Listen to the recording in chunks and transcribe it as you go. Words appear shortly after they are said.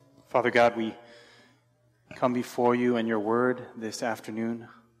Father God, we come before you and your word this afternoon,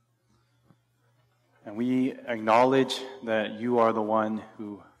 and we acknowledge that you are the one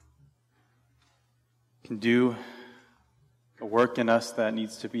who can do the work in us that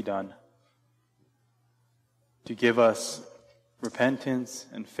needs to be done, to give us repentance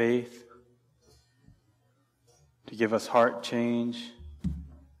and faith, to give us heart change,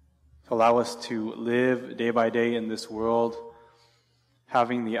 to allow us to live day by day in this world,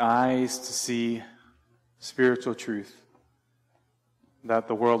 having the eyes to see spiritual truth that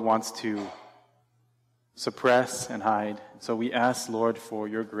the world wants to suppress and hide. So we ask, Lord, for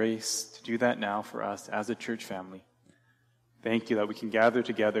your grace to do that now for us as a church family. Thank you that we can gather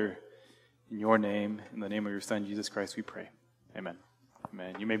together in your name. In the name of your Son, Jesus Christ, we pray. Amen.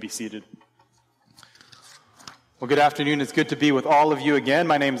 Amen. You may be seated. Well, good afternoon. It's good to be with all of you again.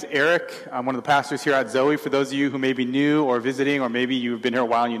 My name is Eric. I'm one of the pastors here at Zoe. For those of you who may be new or visiting, or maybe you've been here a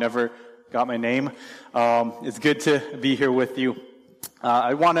while and you never got my name, it's good to be here with you.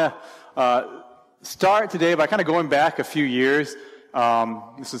 I want to start today by kind of going back a few years.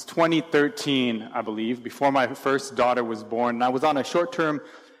 This was 2013, I believe, before my first daughter was born. And I was on a short-term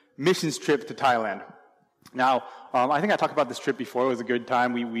missions trip to Thailand. Now, I think I talked about this trip before. It was a good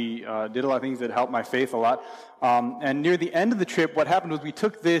time. We did a lot of things that helped my faith a lot. And near the end of the trip, what happened was we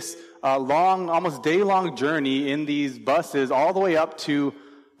took this long, almost day-long journey in these buses all the way up to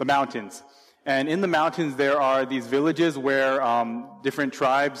the mountains. And in the mountains, there are these villages where different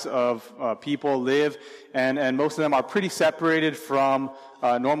tribes of people live, and most of them are pretty separated from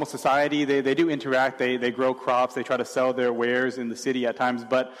normal society. They do interact. They grow crops. They try to sell their wares in the city at times.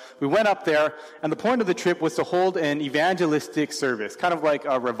 But we went up there, and the point of the trip was to hold an evangelistic service, kind of like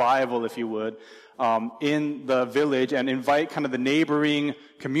a revival, if you would, in the village, and invite kind of the neighboring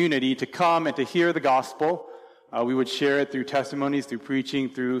community to come and to hear the gospel. We would share it through testimonies, through preaching,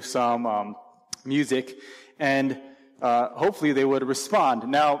 through some music, and hopefully they would respond.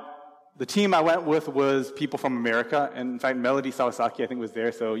 Now, the team I went with was people from America, and in fact, Melody Sawasaki, I think, was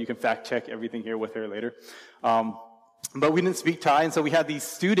there, so you can fact-check everything here with her later. But we didn't speak Thai, and so we had these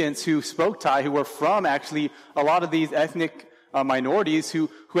students who spoke Thai, who were from, actually, a lot of these ethnic minorities who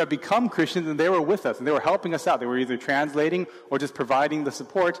had become Christians, and they were with us, and they were helping us out. They were either translating or just providing the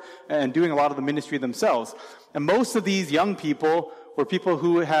support and doing a lot of the ministry themselves. And most of these young people were people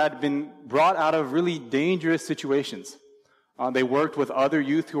who had been brought out of really dangerous situations. They worked with other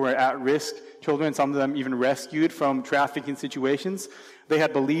youth who were at-risk children, some of them even rescued from trafficking situations. They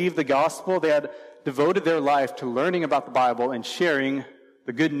had believed the gospel. They had devoted their life to learning about the Bible and sharing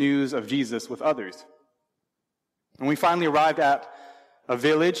the good news of Jesus with others. When we finally arrived at a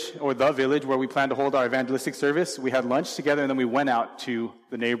village, or the village, where we planned to hold our evangelistic service, we had lunch together, and then we went out to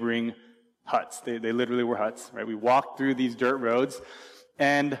the neighboring huts. They literally were huts, right? We walked through these dirt roads,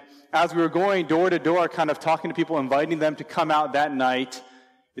 and as we were going door to door, kind of talking to people, inviting them to come out that night,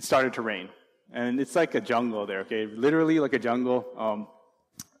 it started to rain. And it's like a jungle there, okay? Literally like a jungle.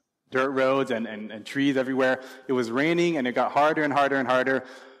 Dirt roads and trees everywhere. It was raining, and it got harder and harder and harder.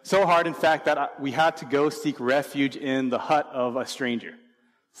 So hard, in fact, that we had to go seek refuge in the hut of a stranger.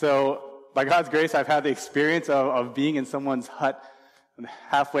 So, by God's grace, I've had the experience of being in someone's hut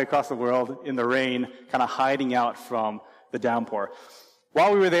halfway across the world in the rain, kind of hiding out from the downpour.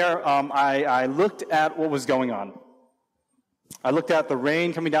 While we were there, I looked at what was going on. I looked at the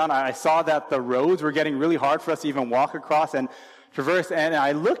rain coming down. I saw that the roads were getting really hard for us to even walk across and traverse. And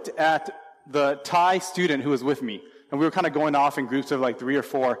I looked at the Thai student who was with me. And we were kind of going off in groups of like 3 or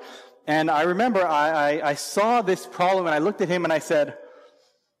 4. And I remember I saw this problem, and I looked at him and I said,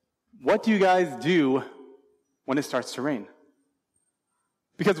 "What do you guys do when it starts to rain?"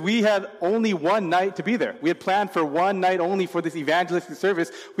 Because we had only one night to be there. We had planned for one night only for this evangelistic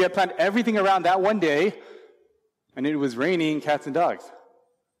service. We had planned everything around that one day, and it was raining cats and dogs.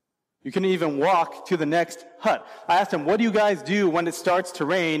 You couldn't even walk to the next hut. I asked him, "What do you guys do when it starts to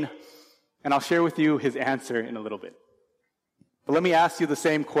rain?" And I'll share with you his answer in a little bit. But let me ask you the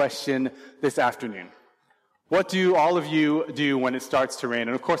same question this afternoon. What do all of you do when it starts to rain?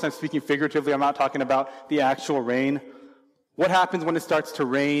 And of course, I'm speaking figuratively. I'm not talking about the actual rain. What happens when it starts to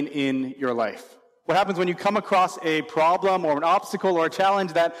rain in your life? What happens when you come across a problem or an obstacle or a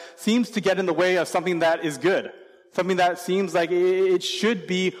challenge that seems to get in the way of something that is good? Something that seems like it should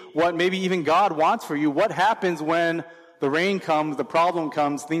be what maybe even God wants for you. What happens when the rain comes, the problem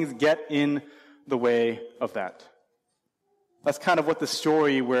comes, things get in the way of that? That's kind of what the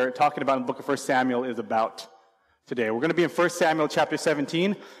story we're talking about in the book of 1 Samuel is about today. We're going to be in 1 Samuel chapter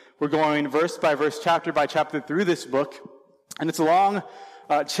 17. We're going verse by verse, chapter by chapter through this book. And it's a long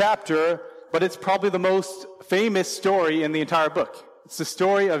chapter, but it's probably the most famous story in the entire book. It's the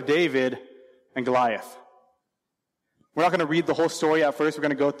story of David and Goliath. We're not going to read the whole story at first. We're going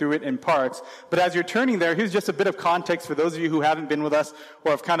to go through it in parts. But as you're turning there, here's just a bit of context for those of you who haven't been with us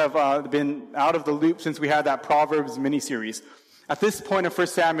or have kind of been out of the loop since we had that Proverbs mini-series. At this point in 1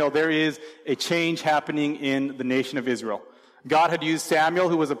 Samuel, there is a change happening in the nation of Israel. God had used Samuel,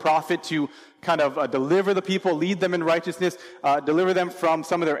 who was a prophet, to kind of deliver the people, lead them in righteousness, deliver them from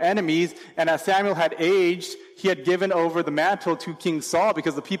some of their enemies. And as Samuel had aged, he had given over the mantle to King Saul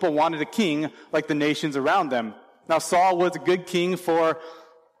because the people wanted a king like the nations around them. Now, Saul was a good king for a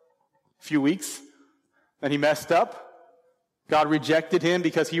few weeks. Then he messed up. God rejected him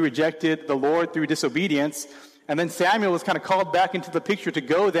because he rejected the Lord through disobedience. And then Samuel was kind of called back into the picture to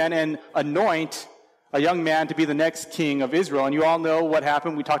go then and anoint a young man to be the next king of Israel. And you all know what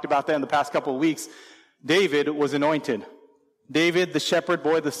happened. We talked about that in the past couple of weeks. David was anointed. David, the shepherd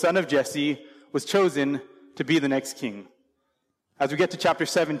boy, the son of Jesse, was chosen to be the next king. As we get to chapter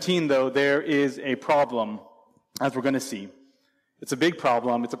 17, though, there is a problem, as we're going to see. It's a big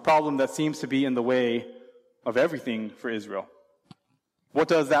problem. It's a problem that seems to be in the way of everything for Israel. What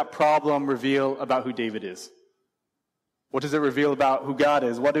does that problem reveal about who David is? What does it reveal about who God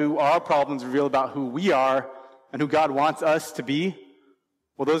is? What do our problems reveal about who we are and who God wants us to be?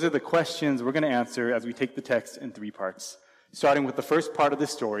 Well, those are the questions we're going to answer as we take the text in 3 parts, starting with the first part of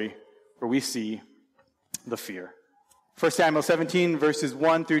this story where we see the fear. 1 Samuel 17, verses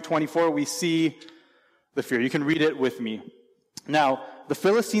 1 through 24, we see the fear. You can read it with me. Now, the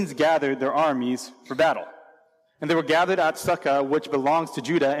Philistines gathered their armies for battle. And they were gathered at Sukkah, which belongs to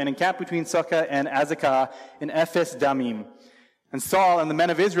Judah, and encamped between Sukkah and Azekah in Ephes Damim. And Saul and the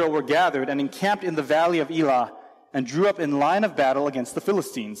men of Israel were gathered and encamped in the valley of Elah, and drew up in line of battle against the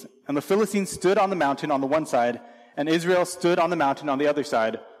Philistines. And the Philistines stood on the mountain on the one side, and Israel stood on the mountain on the other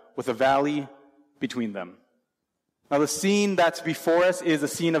side, with a valley between them. Now, the scene that's before us is a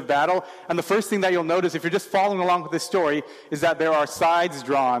scene of battle. And the first thing that you'll notice, if you're just following along with this story, is that there are sides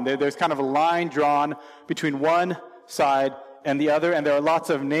drawn. There's kind of a line drawn between one side and the other. And there are lots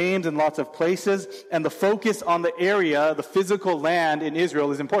of names and lots of places. And the focus on the area, the physical land in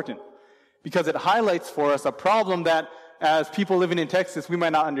Israel, is important, because it highlights for us a problem that, as people living in Texas, we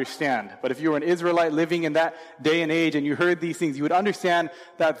might not understand. But if you were an Israelite living in that day and age and you heard these things, you would understand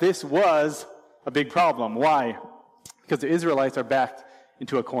that this was a big problem. Why? Because the Israelites are backed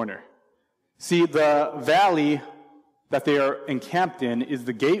into a corner. See, the valley that they are encamped in is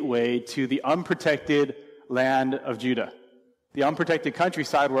the gateway to the unprotected land of Judah. The unprotected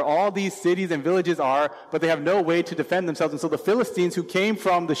countryside where all these cities and villages are, but they have no way to defend themselves. And so the Philistines, who came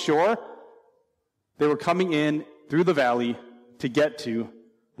from the shore, they were coming in through the valley to get to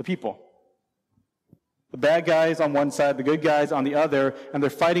the people. The bad guys on one side, the good guys on the other, and they're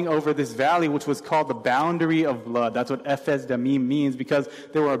fighting over this valley, which was called the boundary of blood. That's what Ephes Damim means, because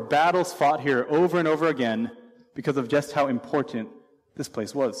there were battles fought here over and over again because of just how important this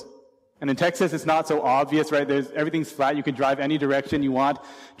place was. And in Texas, it's not so obvious, right? Everything's flat. You can drive any direction you want,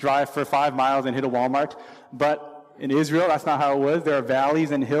 drive for 5 miles and hit a Walmart. But in Israel, that's not how it was. There are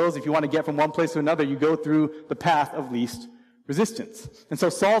valleys and hills. If you want to get from one place to another, you go through the path of least resistance. And so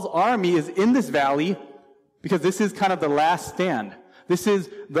Saul's army is in this valley, because this is kind of the last stand. This is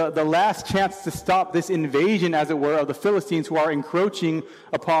the last chance to stop this invasion, as it were, of the Philistines who are encroaching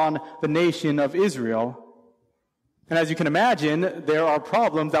upon the nation of Israel. And as you can imagine, there are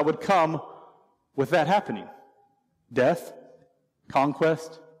problems that would come with that happening. Death,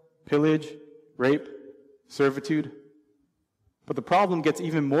 conquest, pillage, rape, servitude. But the problem gets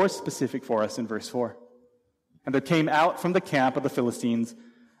even more specific for us in verse 4. And there came out from the camp of the Philistines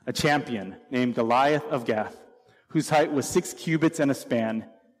a champion named Goliath of Gath, whose height was 6 cubits and a span.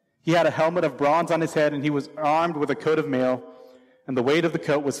 He had a helmet of bronze on his head, and he was armed with a coat of mail, and the weight of the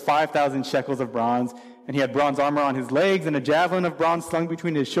coat was 5,000 shekels of bronze, and he had bronze armor on his legs, and a javelin of bronze slung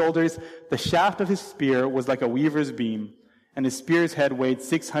between his shoulders. The shaft of his spear was like a weaver's beam, and his spear's head weighed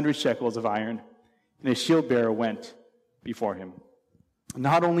 600 shekels of iron, and his shield bearer went before him.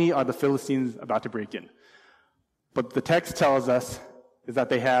 Not only are the Philistines about to break in, but the text tells us is that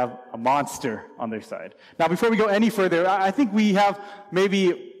they have a monster on their side. Now, before we go any further, I think we have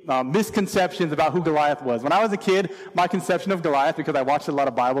maybe misconceptions about who Goliath was. When I was a kid, my conception of Goliath, because I watched a lot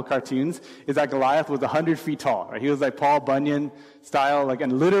of Bible cartoons, is that Goliath was 100 feet tall. Right? He was like Paul Bunyan style, like a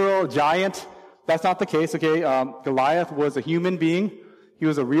literal giant. That's not the case, okay? Goliath was a human being. He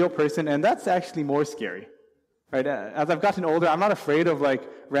was a real person, and that's actually more scary. Right? As I've gotten older, I'm not afraid of like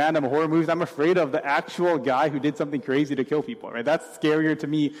random horror movies. I'm afraid of the actual guy who did something crazy to kill people. Right? That's scarier to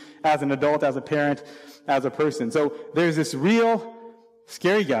me as an adult, as a parent, as a person. So there's this real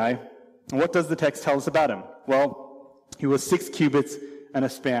scary guy. And what does the text tell us about him? Well, He was 6 cubits and a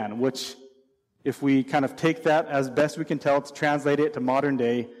span, which, if we kind of take that as best we can tell to translate it to modern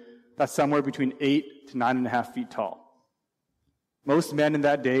day, that's somewhere between 8 to 9.5 feet tall. Most men in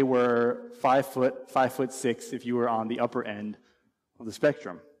that day were 5 foot, 5'6", if you were on the upper end of the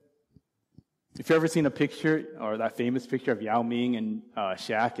spectrum. If you've ever seen a picture, or that famous picture of Yao Ming and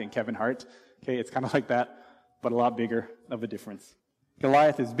Shaq and Kevin Hart, okay, it's kind of like that, but a lot bigger of a difference.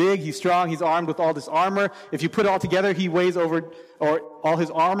 Goliath is big, he's strong, he's armed with all this armor. If you put it all together, all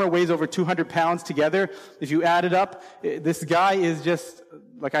his armor weighs over 200 pounds together. If you add it up, this guy is just,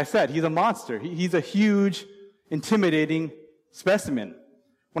 like I said, he's a monster. He's a huge, intimidating specimen.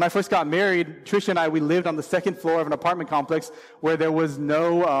 When I first got married, Tricia and I, we lived on the 2nd floor of an apartment complex where there was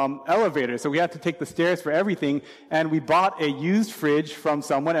no elevator, so we had to take the stairs for everything, and we bought a used fridge from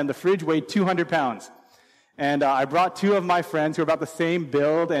someone, and the fridge weighed 200 pounds. And I brought 2 of my friends who are about the same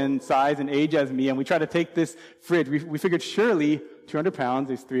build and size and age as me, and we tried to take this fridge. We figured surely 200 pounds,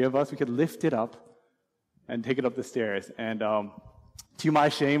 there's 3 of us, we could lift it up and take it up the stairs. And to my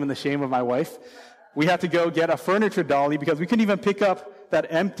shame and the shame of my wife, we had to go get a furniture dolly because we couldn't even pick up that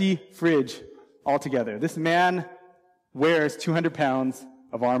empty fridge altogether. This man wears 200 pounds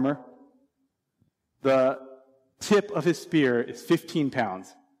of armor. The tip of his spear is 15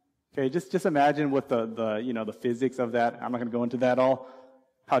 pounds. Okay, just imagine what the physics of that. I'm not going to go into that all.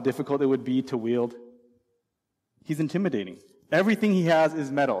 How difficult it would be to wield. He's intimidating. Everything he has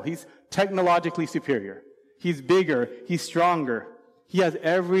is metal. He's technologically superior. He's bigger. He's stronger. He has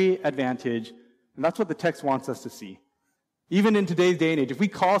every advantage, and that's what the text wants us to see. Even in today's day and age, if we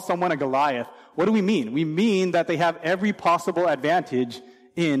call someone a Goliath, what do we mean? We mean that they have every possible advantage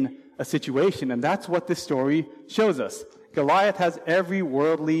in a situation, and that's what this story shows us. Goliath has every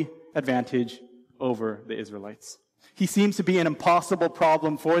worldly advantage over the Israelites. He seems to be an impossible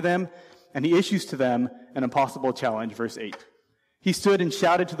problem for them, and he issues to them an impossible challenge, verse 8. He stood and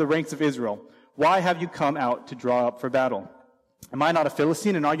shouted to the ranks of Israel, "Why have you come out to draw up for battle? Am I not a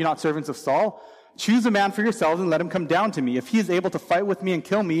Philistine, and are you not servants of Saul? Choose a man for yourselves and let him come down to me. If he is able to fight with me and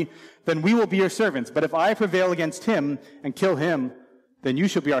kill me, then we will be your servants. But if I prevail against him and kill him, then you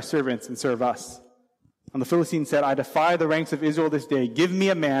shall be our servants and serve us." And the Philistine said, "I defy the ranks of Israel this day. Give me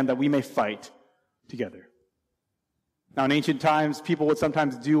a man that we may fight together." Now, in ancient times, people would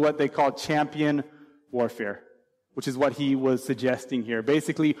sometimes do what they called champion warfare, which is what he was suggesting here.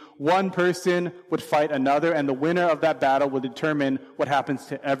 Basically, one person would fight another, and the winner of that battle would determine what happens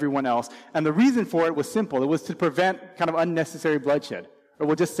to everyone else. And the reason for it was simple. It was to prevent kind of unnecessary bloodshed. Or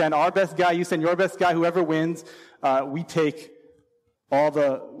we'll just send our best guy, you send your best guy, whoever wins, we take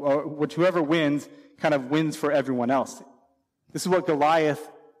whoever wins kind of wins for everyone else. This is what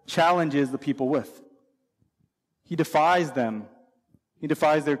Goliath challenges the people with. He defies them. He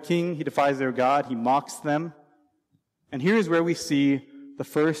defies their king. He defies their God. He mocks them. And here's where we see the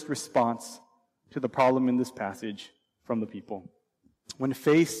first response to the problem in this passage from the people. When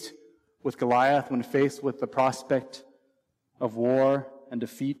faced with Goliath, when faced with the prospect of war and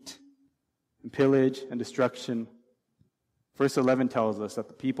defeat and pillage and destruction, verse 11 tells us that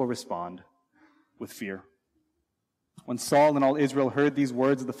the people respond with fear. When Saul and all Israel heard these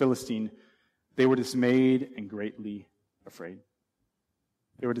words of the Philistine, they were dismayed and greatly afraid.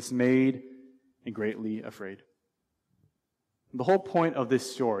 They were dismayed and greatly afraid. The whole point of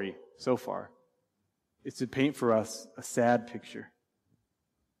this story so far is to paint for us a sad picture.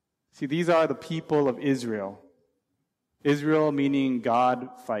 See, these are the people of Israel. Israel meaning God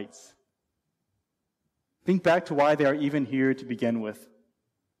fights. Think back to why they are even here to begin with.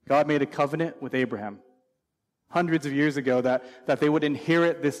 God made a covenant with Abraham hundreds of years ago that they would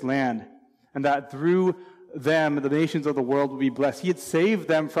inherit this land and that through them the nations of the world would be blessed. He had saved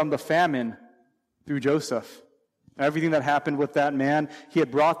them from the famine through Joseph. Everything that happened with that man, he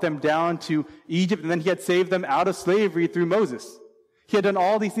had brought them down to Egypt, and then he had saved them out of slavery through Moses. He had done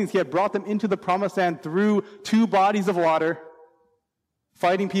all these things. He had brought them into the promised land through 2 bodies of water,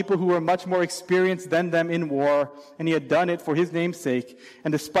 fighting people who were much more experienced than them in war, and he had done it for his name's sake.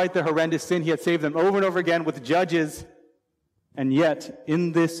 And despite their horrendous sin, he had saved them over and over again with judges. And yet,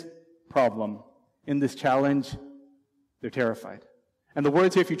 in this problem, in this challenge, they're terrified. And the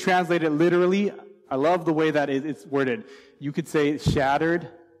words here, if you translate it literally, I love the way that it's worded. You could say shattered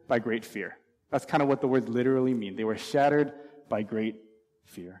by great fear. That's kind of what the words literally mean. They were shattered by great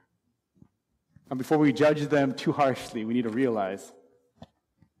fear. And before we judge them too harshly, we need to realize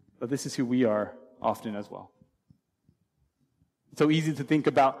that this is who we are often as well. It's so easy to think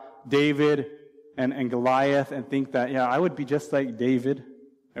about David and Goliath and think that, I would be just like David.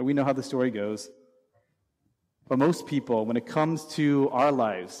 And we know how the story goes. But most people, when it comes to our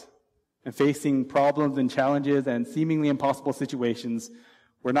lives, and facing problems and challenges and seemingly impossible situations,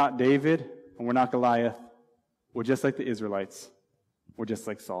 we're not David and we're not Goliath. We're just like the Israelites. We're just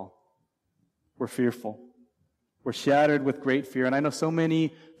like Saul. We're fearful. We're shattered with great fear. And I know so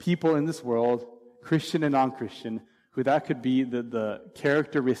many people in this world, Christian and non-Christian, who that could be the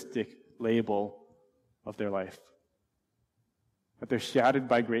characteristic label of their life. That they're shattered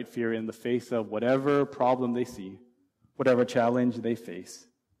by great fear in the face of whatever problem they see, whatever challenge they face.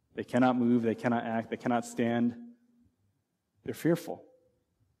 They cannot move, they cannot act, they cannot stand. They're fearful.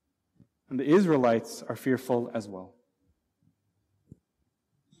 And the Israelites are fearful as well.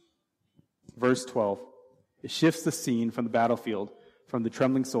 Verse 12. It shifts the scene from the battlefield, from the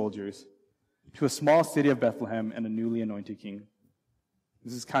trembling soldiers, to a small city of Bethlehem and a newly anointed king.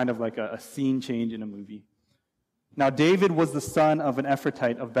 This is kind of like a scene change in a movie. Now David was the son of an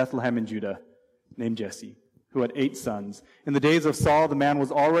Ephrathite of Bethlehem in Judah, named Jesse, who had 8 sons. In the days of Saul, the man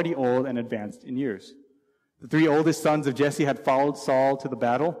was already old and advanced in years. The 3 oldest sons of Jesse had followed Saul to the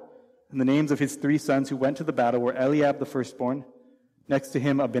battle, and the names of his 3 sons who went to the battle were Eliab the firstborn, next to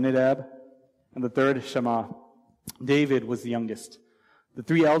him Abinadab, and the third Shammah. David was the youngest. The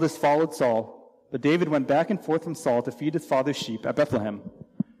 3 eldest followed Saul, but David went back and forth from Saul to feed his father's sheep at Bethlehem.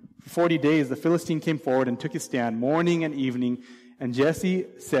 For 40 days the Philistine came forward and took his stand morning and evening, and Jesse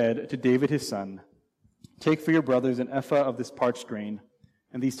said to David his son, "Take for your brothers an ephah of this parched grain,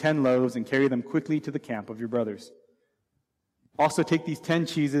 and these 10 loaves, and carry them quickly to the camp of your brothers. Also take these 10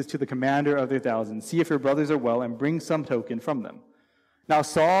 cheeses to the commander of their 1,000. See if your brothers are well, and bring some token from them." Now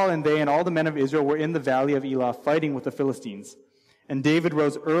Saul and they and all the men of Israel were in the valley of Elah fighting with the Philistines. And David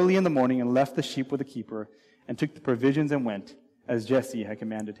rose early in the morning and left the sheep with the keeper, and took the provisions and went, as Jesse had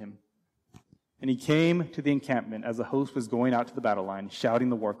commanded him. And he came to the encampment as the host was going out to the battle line, shouting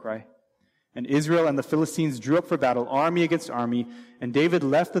the war cry. And Israel and the Philistines drew up for battle, army against army, and David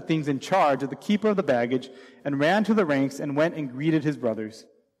left the things in charge of the keeper of the baggage, and ran to the ranks, and went and greeted his brothers.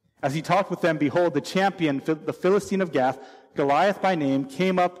 As he talked with them, behold, the champion, the Philistine of Gath, Goliath by name,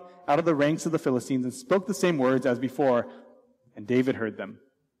 came up out of the ranks of the Philistines, and spoke the same words as before, and David heard them.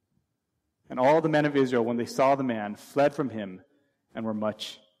 And all the men of Israel, when they saw the man, fled from him, and were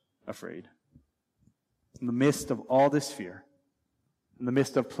much afraid. In the midst of all this fear, in the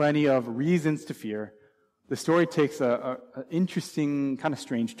midst of plenty of reasons to fear, the story takes an interesting, kind of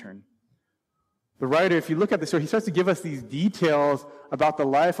strange turn. The writer, if you look at the story, he starts to give us these details about the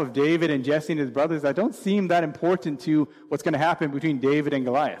life of David and Jesse and his brothers that don't seem that important to what's going to happen between David and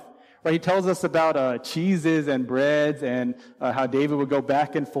Goliath. Right? He tells us about cheeses and breads and how David would go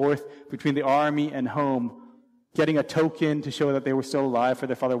back and forth between the army and home, getting a token to show that they were still alive for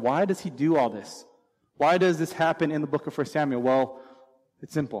their father. Why does he do all this? Why does this happen in the book of 1 Samuel? Well,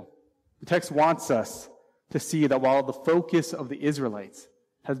 it's simple. The text wants us to see that while the focus of the Israelites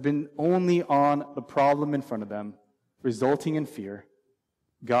has been only on the problem in front of them, resulting in fear,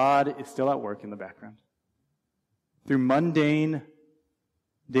 God is still at work in the background. Through mundane,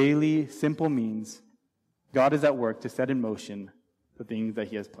 daily, simple means, God is at work to set in motion the things that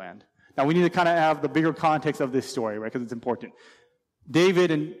he has planned. Now, we need to kind of have the bigger context of this story, right, because it's important.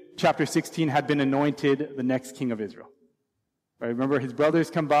 David, in chapter 16, had been anointed the next king of Israel. Right? Remember, his brothers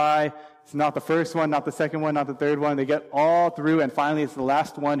come by. It's not the first one, not the second one, not the third one. They get all through, and finally it's the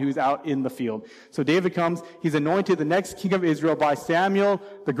last one who's out in the field. So David comes. He's anointed the next king of Israel by Samuel,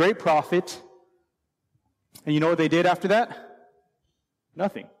 the great prophet. And you know what they did after that?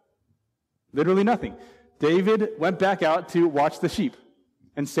 Nothing. Literally nothing. David went back out to watch the sheep.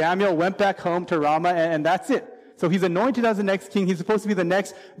 And Samuel went back home to Ramah, and that's it. So he's anointed as the next king. He's supposed to be the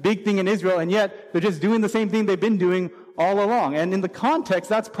next big thing in Israel, and yet they're just doing the same thing they've been doing all along. And in the context,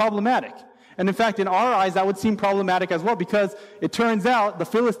 that's problematic. And in fact, in our eyes, that would seem problematic as well, because it turns out the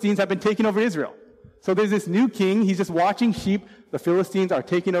Philistines have been taking over Israel. So there's this new king. He's just watching sheep. The Philistines are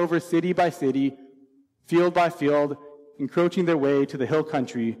taking over city by city, field by field, encroaching their way to the hill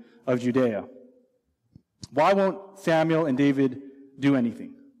country of Judea. Why won't Samuel and David do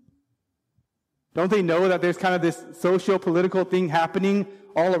anything? Don't they know that there's kind of this socio-political thing happening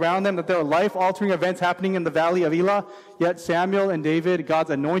all around them, that there are life-altering events happening in the valley of Elah? Yet Samuel and David, God's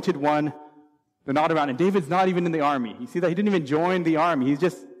anointed one, they're not around. And David's not even in the army. You see that? He didn't even join the army. He's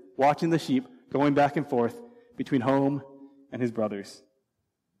just watching the sheep, going back and forth between home and his brothers.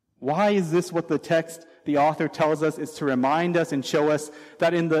 Why is this what the text, the author tells us, is to remind us and show us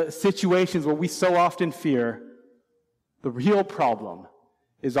that in the situations where we so often fear, the real problem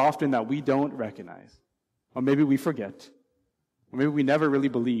is often that we don't recognize, or maybe we forget, or maybe we never really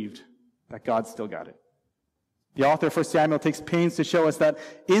believed that God still got it. The author of 1 Samuel takes pains to show us that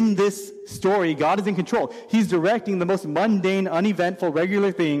in this story, God is in control. He's directing the most mundane, uneventful,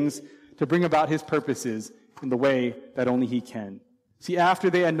 regular things to bring about his purposes in the way that only he can. See, after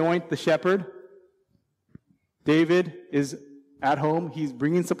they anoint the shepherd, David is at home. He's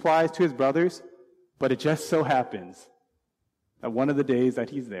bringing supplies to his brothers, but it just so happens that one of the days that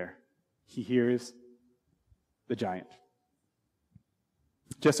he's there, he hears the giant.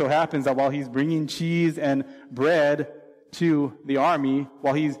 Just so happens that while he's bringing cheese and bread to the army,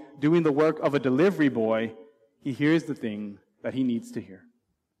 while he's doing the work of a delivery boy, he hears the thing that he needs to hear.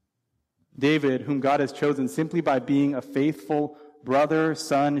 David, whom God has chosen simply by being a faithful brother,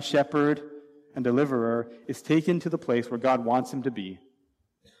 son, shepherd, and deliverer, is taken to the place where God wants him to be,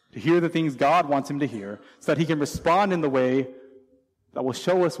 to hear the things God wants him to hear, so that he can respond in the way that will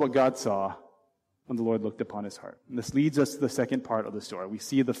show us what God saw when the Lord looked upon his heart. And this leads us to the second part of the story. We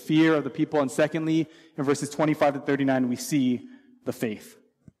see the fear of the people, and secondly, in verses 25 to 39, we see the faith.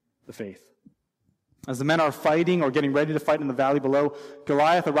 The faith. As the men are fighting or getting ready to fight in the valley below,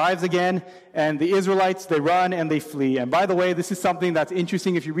 Goliath arrives again, and the Israelites, they run and they flee. And by the way, this is something that's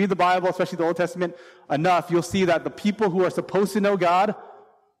interesting. If you read the Bible, especially the Old Testament, enough, you'll see that the people who are supposed to know God,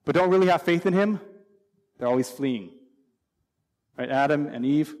 but don't really have faith in him, they're always fleeing. Right? Adam and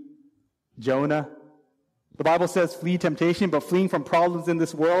Eve, Jonah. The Bible says flee temptation, but fleeing from problems in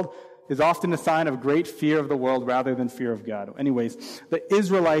this world is often a sign of great fear of the world rather than fear of God. Anyways, the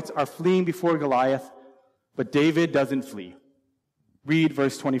Israelites are fleeing before Goliath, but David doesn't flee. Read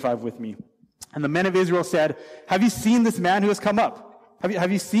verse 25 with me. And the men of Israel said, "Have you seen this man who has come up?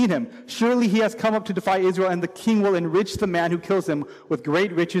 Have you seen him? Surely he has come up to defy Israel, and the king will enrich the man who kills him with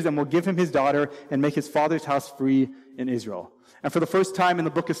great riches and will give him his daughter and make his father's house free in Israel." And for the first time in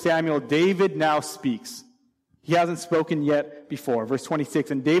the book of Samuel, David now speaks. He hasn't spoken yet before. Verse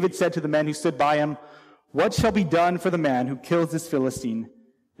 26, "And David said to the men who stood by him, 'What shall be done for the man who kills this Philistine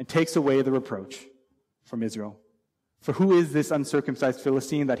and takes away the reproach from Israel? For who is this uncircumcised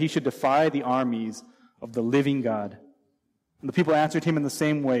Philistine that he should defy the armies of the living God?' And the people answered him in the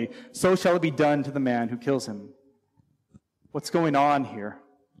same way, 'So shall it be done to the man who kills him.'" What's going on here?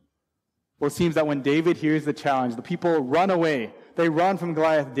 Well, it seems that when David hears the challenge, the people run away. They run from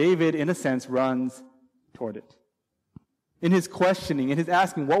Goliath. David, in a sense, runs toward it. In his questioning, in his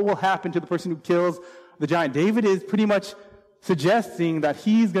asking, what will happen to the person who kills the giant, David is pretty much suggesting that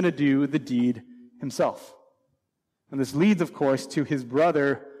he's going to do the deed himself. And this leads, of course, to his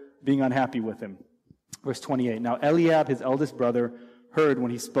brother being unhappy with him. Verse 28, "Now Eliab, his eldest brother, heard when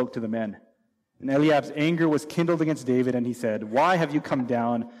he spoke to the men. And Eliab's anger was kindled against David, and he said, 'Why have you come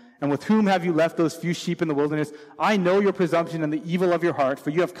down? And with whom have you left those few sheep in the wilderness? I know your presumption and the evil of your heart, for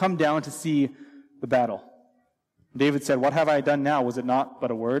you have come down to see the battle.' David said, 'What have I done now? Was it not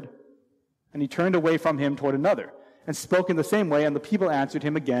but a word?' And he turned away from him toward another, and spoke in the same way, and the people answered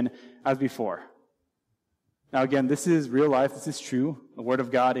him again as before." Now again, this is real life. This is true. The word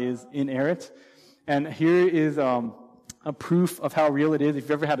of God is inerrant. And here is a proof of how real it is. If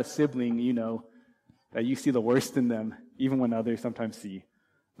you've ever had a sibling, you know that you see the worst in them, even when others sometimes see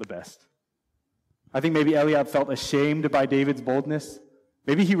the best. I think maybe Eliab felt ashamed by David's boldness.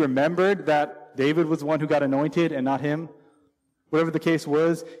 Maybe he remembered that David was the one who got anointed and not him. Whatever the case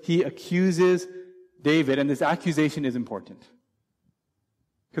was, he accuses David, and this accusation is important.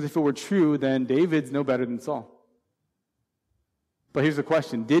 Because if it were true, then David's no better than Saul. But here's the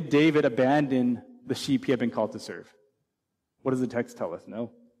question. Did David abandon the sheep he had been called to serve? What does the text tell us?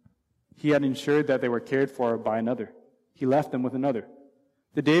 No. He had ensured that they were cared for by another. He left them with another.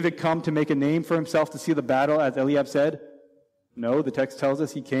 Did David come to make a name for himself to see the battle, as Eliab said? No, the text tells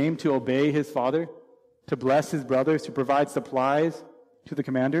us he came to obey his father, to bless his brothers, to provide supplies to the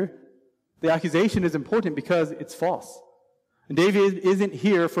commander. The accusation is important because it's false. And David isn't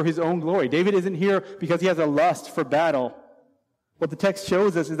here for his own glory. David isn't here because he has a lust for battle. What the text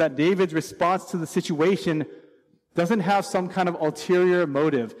shows us is that David's response to the situation doesn't have some kind of ulterior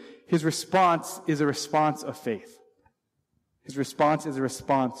motive. His response is a response of faith. His response is a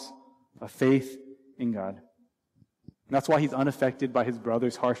response of faith in God. And that's why he's unaffected by his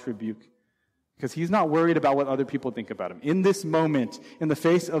brother's harsh rebuke. Because he's not worried about what other people think about him. In this moment, in the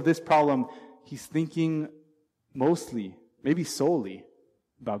face of this problem, he's thinking mostly, maybe solely,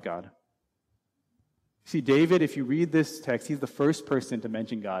 about God. See, David, if you read this text, he's the first person to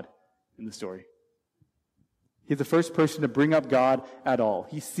mention God in the story. He's the first person to bring up God at all.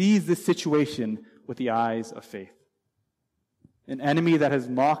 He sees this situation with the eyes of faith. An enemy that has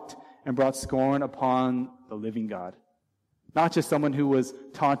mocked and brought scorn upon the living God. Not just someone who was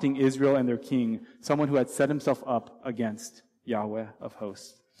taunting Israel and their king, someone who had set himself up against Yahweh of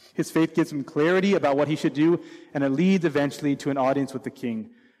hosts. His faith gives him clarity about what he should do, and it leads eventually to an audience with the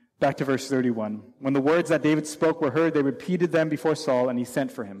king. Back to verse 31. When the words that David spoke were heard, they repeated them before Saul, and he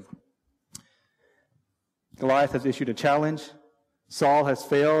sent for him. Goliath has issued a challenge. Saul has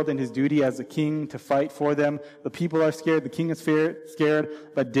failed in his duty as a king to fight for them. The people are scared. The king is scared.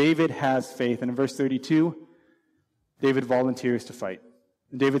 But David has faith. And in verse 32, David volunteers to fight.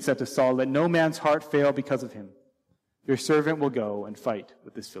 And David said to Saul, "Let no man's heart fail because of him. Your servant will go and fight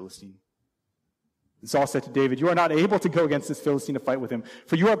with this Philistine." And Saul said to David, "You are not able to go against this Philistine to fight with him,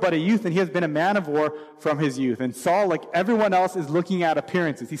 for you are but a youth, and he has been a man of war from his youth." And Saul, like everyone else, is looking at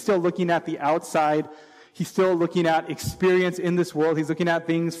appearances. He's still looking at the outside. He's still looking at experience in this world. He's looking at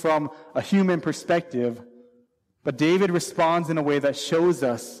things from a human perspective. But David responds in a way that shows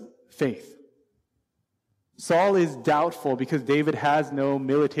us faith. Saul is doubtful because David has no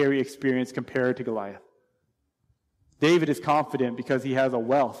military experience compared to Goliath. David is confident because he has a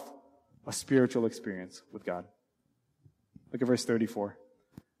wealth of spiritual experience with God. Look at verse 34.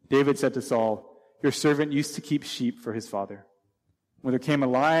 David said to Saul, "Your servant used to keep sheep for his father. When there came a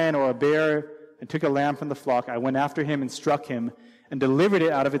lion or a bear and took a lamb from the flock, I went after him and struck him and delivered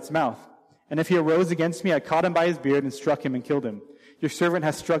it out of its mouth. And if he arose against me, I caught him by his beard and struck him and killed him. Your servant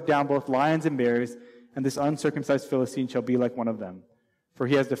has struck down both lions and bears, and this uncircumcised Philistine shall be like one of them, for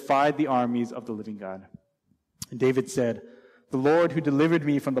he has defied the armies of the living God." And David said, "The Lord who delivered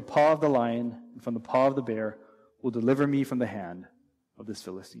me from the paw of the lion and from the paw of the bear will deliver me from the hand of this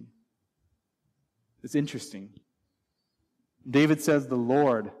Philistine." It's interesting. David says the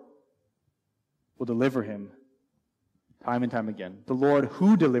Lord will deliver him time and time again. The Lord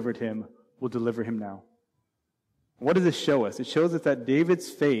who delivered him will deliver him now. What does this show us? It shows us that David's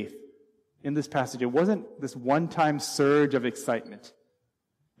faith in this passage, it wasn't this one-time surge of excitement.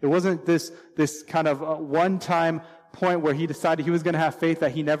 It wasn't this kind of one-time point where he decided he was going to have faith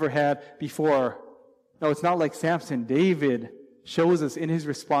that he never had before. No, it's not like Samson. David shows us in his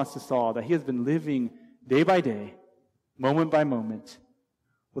response to Saul that he has been living day by day, moment by moment,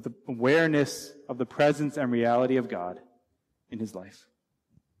 with the awareness of the presence and reality of God in his life.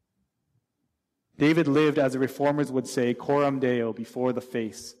 David lived, as the reformers would say, coram Deo, before the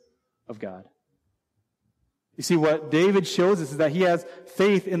face of God. You see, what David shows us is that he has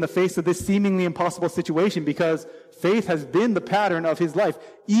faith in the face of this seemingly impossible situation, because faith has been the pattern of his life,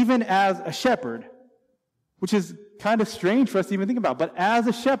 even as a shepherd, which is kind of strange for us to even think about. But as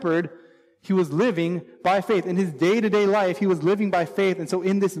a shepherd, he was living by faith. In his day-to-day life, he was living by faith. And so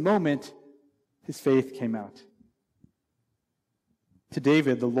in this moment, his faith came out. To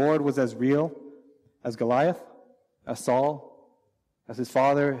David, the Lord was as real as Goliath, as Saul, as his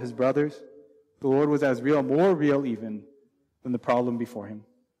father, his brothers. The Lord was as real, more real even, than the problem before him.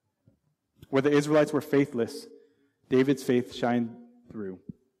 Where the Israelites were faithless, David's faith shined through.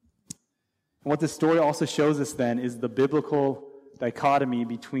 And what this story also shows us then is the biblical dichotomy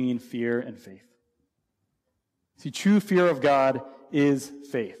between fear and faith. See, true fear of God is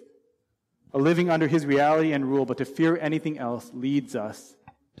faith, a living under his reality and rule, but to fear anything else leads us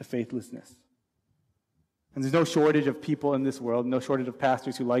to faithlessness. And there's no shortage of people in this world, no shortage of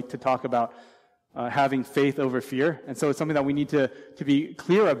pastors who like to talk about having faith over fear. And so it's something that we need to be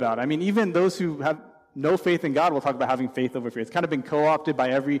clear about. I mean, even those who have no faith in God will talk about having faith over fear. It's kind of been co-opted by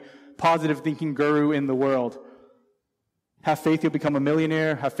every positive thinking guru in the world. Have faith you'll become a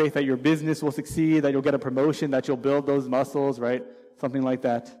millionaire. Have faith that your business will succeed, that you'll get a promotion, that you'll build those muscles, right? Something like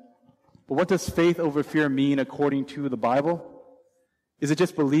that. But what does faith over fear mean according to the Bible? Is it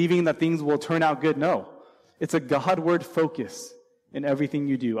just believing that things will turn out good? No. It's a Godward focus in everything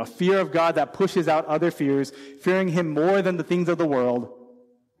you do. A fear of God that pushes out other fears, fearing him more than the things of the world,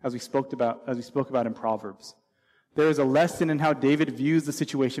 as we spoke about in Proverbs. There is a lesson in how David views the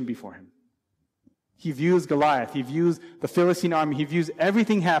situation before him. He views Goliath, he views the Philistine army, he views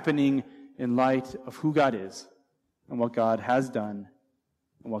everything happening in light of who God is and what God has done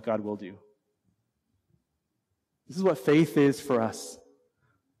and what God will do. This is what faith is for us.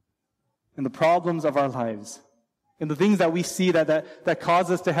 In the problems of our lives, in the things that we see that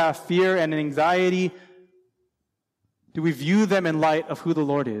cause us to have fear and anxiety, do we view them in light of who the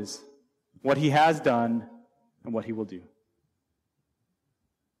Lord is, what he has done, and what he will do?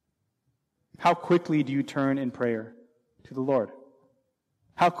 How quickly do you turn in prayer to the Lord?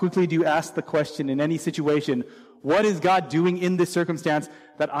 How quickly do you ask the question in any situation, what is God doing in this circumstance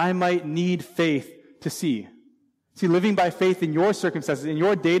that I might need faith to see? See, living by faith in your circumstances, in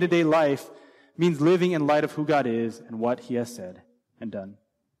your day-to-day life, means living in light of who God is and what he has said and done.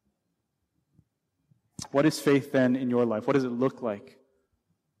 What is faith then in your life? What does it look like?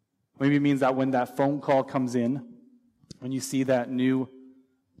 Maybe it means that when that phone call comes in, when you see that new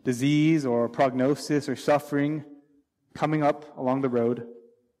disease or prognosis or suffering coming up along the road,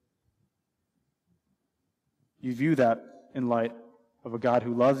 you view that in light of a God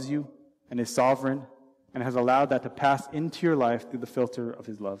who loves you and is sovereign and has allowed that to pass into your life through the filter of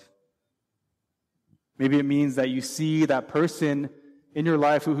his love. Maybe it means that you see that person in your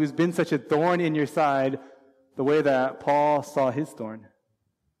life who's been such a thorn in your side the way that Paul saw his thorn.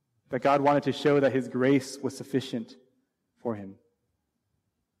 That God wanted to show that his grace was sufficient for him.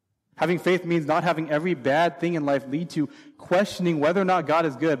 Having faith means not having every bad thing in life lead to questioning whether or not God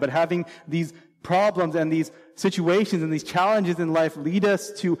is good, but having these problems and these situations and these challenges in life lead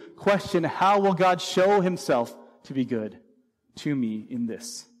us to question, how will God show himself to be good to me in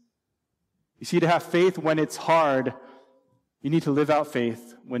this? You see, to have faith when it's hard, you need to live out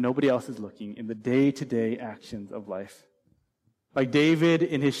faith when nobody else is looking in the day-to-day actions of life. Like David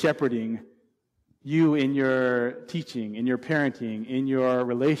in his shepherding, you in your teaching, in your parenting, in your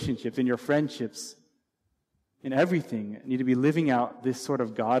relationships, in your friendships, in everything, need to be living out this sort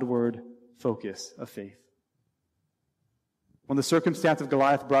of Godward focus of faith. When the circumstance of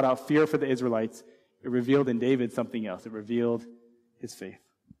Goliath brought out fear for the Israelites, it revealed in David something else. It revealed his faith.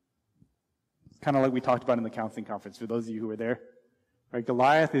 It's kind of like we talked about in the counseling conference, for those of you who were there. Right?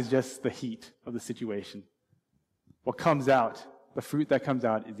 Goliath is just the heat of the situation. What comes out, the fruit that comes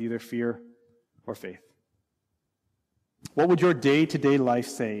out, is either fear or faith. What would your day-to-day life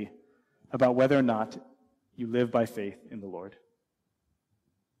say about whether or not you live by faith in the Lord?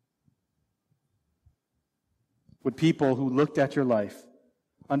 Would people who looked at your life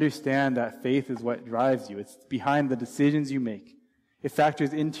understand that faith is what drives you? It's behind the decisions you make. It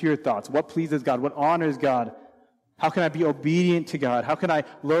factors into your thoughts. What pleases God? What honors God? How can I be obedient to God? How can I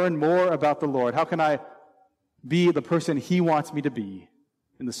learn more about the Lord? How can I be the person he wants me to be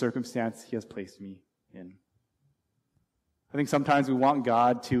in the circumstance he has placed me in? I think sometimes we want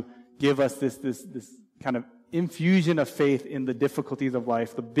God to give us this kind of infusion of faith in the difficulties of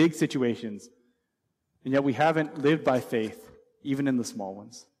life, the big situations, and yet we haven't lived by faith, even in the small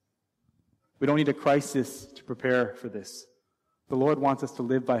ones. We don't need a crisis to prepare for this. The Lord wants us to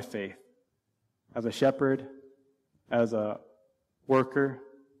live by faith as a shepherd, as a worker,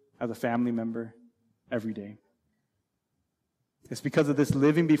 as a family member, every day. It's because of this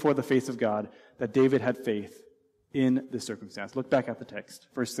living before the face of God that David had faith in this circumstance. Look back at the text,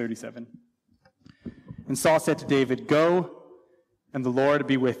 verse 37. And Saul said to David, "Go, and the Lord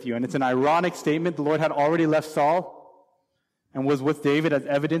be with you." And it's an ironic statement. The Lord had already left Saul and was with David, as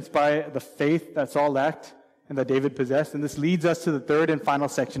evidenced by the faith that Saul lacked and that David possessed. And this leads us to the third and final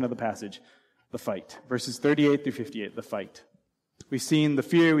section of the passage, the fight. Verses 38 through 58, the fight. We've seen the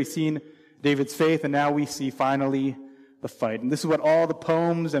fear, we've seen David's faith, and now we see finally the fight. And this is what all the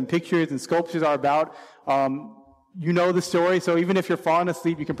poems and pictures and sculptures are about. You know the story, so even if you're falling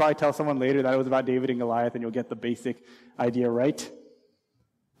asleep, you can probably tell someone later that it was about David and Goliath, and you'll get the basic idea right.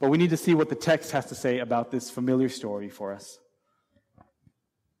 But we need to see what the text has to say about this familiar story for us.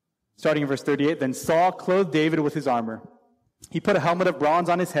 Starting in verse 38, then Saul clothed David with his armor. He put a helmet of bronze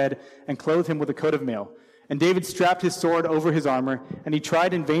on his head and clothed him with a coat of mail. And David strapped his sword over his armor, and he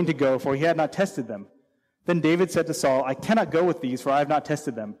tried in vain to go, for he had not tested them. Then David said to Saul, "I cannot go with these, for I have not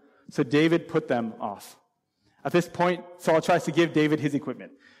tested them." So David put them off. At this point, Saul tries to give David his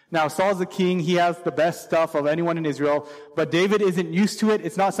equipment. Now, Saul's the king. He has the best stuff of anyone in Israel, but David isn't used to it.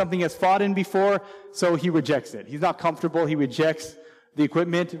 It's not something he has fought in before, so he rejects it. He's not comfortable. He rejects the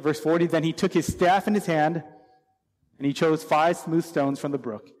equipment. Verse 40, then he took his staff in his hand, and he chose 5 smooth stones from the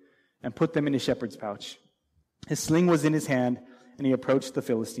brook and put them in his shepherd's pouch. His sling was in his hand, and he approached the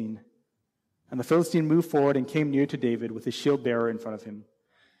Philistine. And the Philistine moved forward and came near to David with his shield bearer in front of him.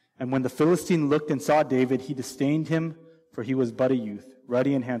 And when the Philistine looked and saw David, he disdained him, for he was but a youth,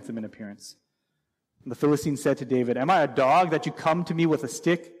 ruddy and handsome in appearance. And the Philistine said to David, "Am I a dog that you come to me with a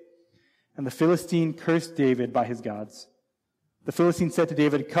stick?" And the Philistine cursed David by his gods. The Philistine said to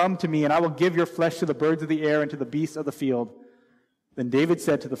David, "Come to me, and I will give your flesh to the birds of the air and to the beasts of the field." Then David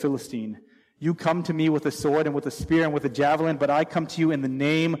said to the Philistine, "You come to me with a sword and with a spear and with a javelin, but I come to you in the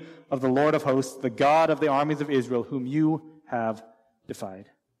name of the Lord of hosts, the God of the armies of Israel, whom you have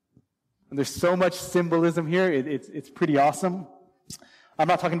defied." And there's so much symbolism here. It's pretty awesome. I'm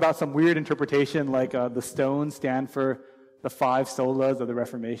not talking about some weird interpretation like the stones stand for the 5 solas of the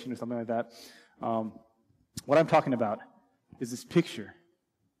Reformation or something like that. What I'm talking about is this picture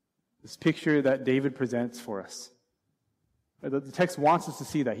that David presents for us. The text wants us to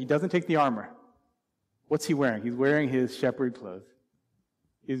see that. He doesn't take the armor. What's he wearing? He's wearing his shepherd clothes.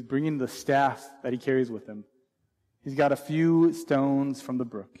 He's bringing the staff that he carries with him. He's got a few stones from the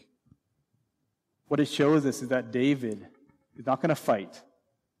brook. What it shows us is that David is not going to fight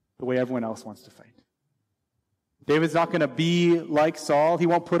the way everyone else wants to fight. David's not going to be like Saul. He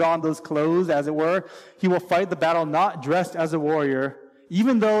won't put on those clothes, as it were. He will fight the battle not dressed as a warrior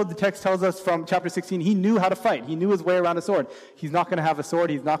Even though the text tells us from chapter 16, he knew how to fight. He knew his way around a sword. He's not going to have a sword.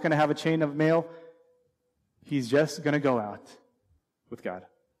 He's not going to have a chain of mail. He's just going to go out with God.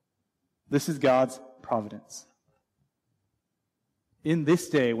 This is God's providence. In this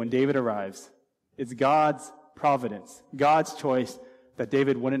day, when David arrives, it's God's providence, God's choice that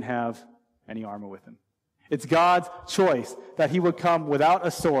David wouldn't have any armor with him. It's God's choice that he would come without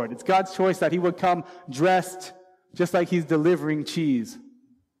a sword. It's God's choice that he would come dressed just like he's delivering cheese.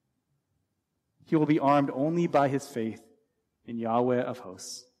 He will be armed only by his faith in Yahweh of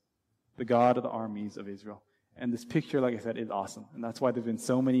hosts, the God of the armies of Israel. And this picture, like I said, is awesome. And that's why there have been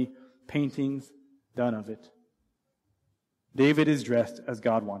so many paintings done of it. David is dressed as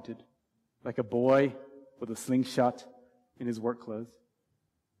God wanted, like a boy with a slingshot in his work clothes.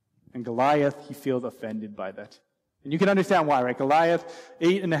 And Goliath, he feels offended by that. And you can understand why, right? Goliath,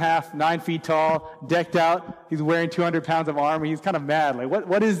 8.5, 9 feet tall, decked out. He's wearing 200 pounds of armor. He's kind of mad. Like,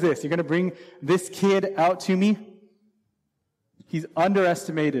 what is this? You're going to bring this kid out to me? He's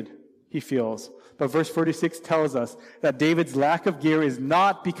underestimated, he feels. But verse 46 tells us that David's lack of gear is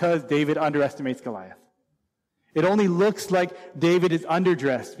not because David underestimates Goliath. It only looks like David is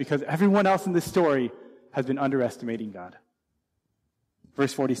underdressed because everyone else in this story has been underestimating God.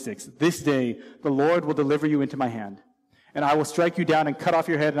 Verse 46, this day the Lord will deliver you into my hand, and I will strike you down and cut off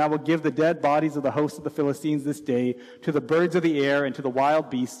your head, and I will give the dead bodies of the host of the Philistines this day to the birds of the air and to the wild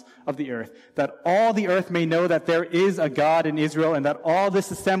beasts of the earth, that all the earth may know that there is a God in Israel, and that all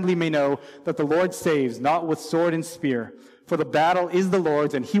this assembly may know that the Lord saves, not with sword and spear, for the battle is the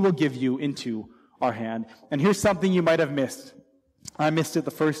Lord's, and he will give you into our hand. And here's something you might have missed. I missed it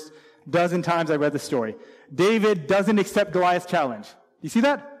the first dozen times I read the story. David doesn't accept Goliath's challenge. You see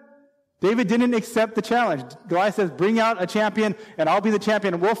that? David didn't accept the challenge. Goliath says, bring out a champion, and I'll be the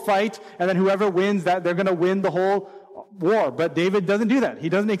champion, and we'll fight, and then whoever wins, that they're going to win the whole war. But David doesn't do that. He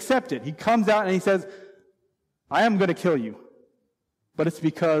doesn't accept it. He comes out and he says, I am going to kill you, but it's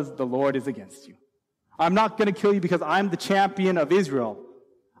because the Lord is against you. I'm not going to kill you because I'm the champion of Israel.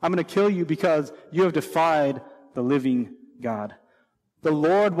 I'm going to kill you because you have defied the living God. The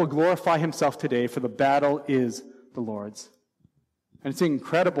Lord will glorify himself today, for the battle is the Lord's. And it's an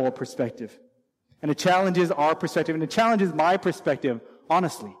incredible perspective. And it challenges our perspective, and it challenges my perspective,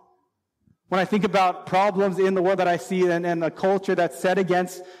 honestly. When I think about problems in the world that I see and the culture that's set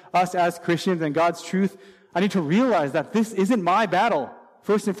against us as Christians and God's truth, I need to realize that this isn't my battle.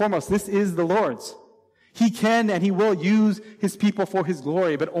 First and foremost, this is the Lord's. He can and he will use his people for his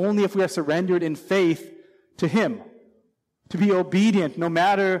glory, but only if we are surrendered in faith to him. To be obedient no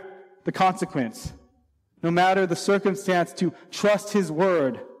matter the consequence. No matter the circumstance, to trust his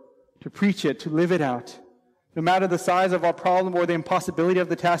word, to preach it, to live it out. No matter the size of our problem or the impossibility of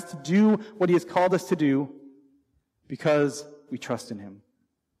the task, to do what he has called us to do because we trust in him.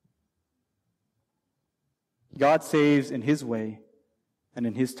 God saves in his way and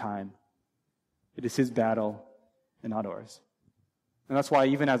in his time. It is his battle and not ours. And that's why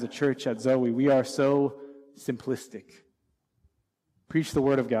even as a church at Zoe, we are so simplistic. Preach the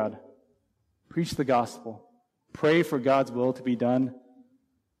word of God. Preach the gospel. Pray for God's will to be done,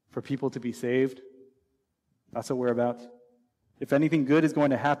 for people to be saved. That's what we're about. If anything good is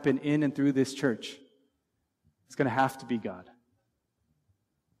going to happen in and through this church, it's going to have to be God.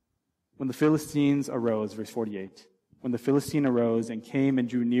 When the Philistines arose, verse 48, when the Philistine arose and came and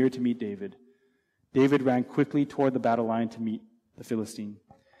drew near to meet David, David ran quickly toward the battle line to meet the Philistine.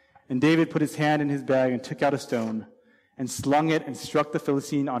 And David put his hand in his bag and took out a stone and slung it and struck the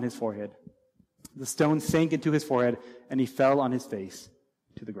Philistine on his forehead. The stone sank into his forehead, and he fell on his face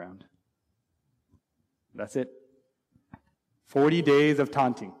to the ground. That's it. 40 days of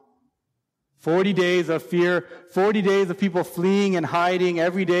taunting. 40 days of fear. 40 days of people fleeing and hiding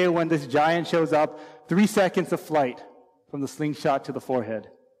every day when this giant shows up. 3 seconds of flight from the slingshot to the forehead.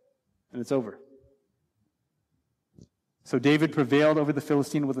 And it's over. So David prevailed over the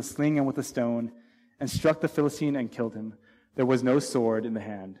Philistine with a sling and with a stone, and struck the Philistine and killed him. There was no sword in the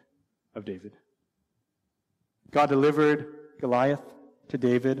hand of David. God delivered Goliath to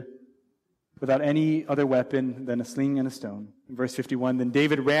David without any other weapon than a sling and a stone. In verse 51, then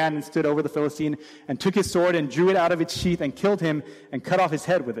David ran and stood over the Philistine and took his sword and drew it out of its sheath and killed him and cut off his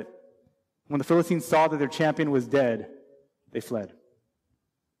head with it. When the Philistines saw that their champion was dead, they fled.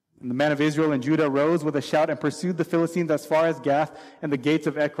 And the men of Israel and Judah rose with a shout and pursued the Philistines as far as Gath and the gates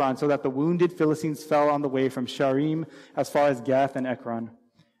of Ekron, so that the wounded Philistines fell on the way from Sharim as far as Gath and Ekron.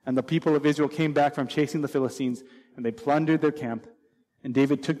 And the people of Israel came back from chasing the Philistines, and they plundered their camp. And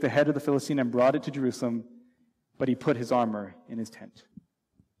David took the head of the Philistine and brought it to Jerusalem, but he put his armor in his tent.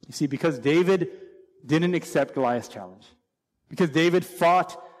 You see, because David didn't accept Goliath's challenge, Because David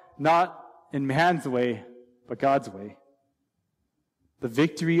fought not in man's way, but God's way. The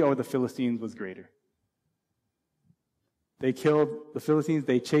victory over the Philistines was greater. They killed the Philistines,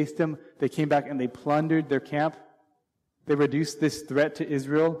 they chased them, they came back and they plundered their camp. They reduced this threat to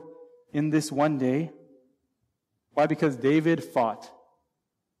Israel in this one day. Why? Because David fought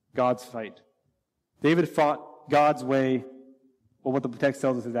God's fight. David fought God's way. Well, what the text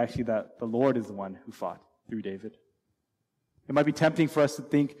tells us is actually that the Lord is the one who fought through David. It might be tempting for us to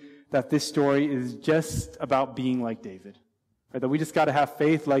think that this story is just about being like David. Right? That we just got to have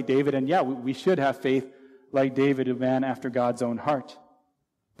faith like David, and yeah, we should have faith like David, a man after God's own heart.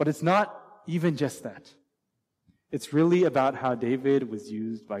 But it's not even just that. It's really about how David was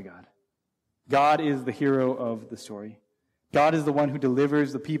used by God. God is the hero of the story. God is the one who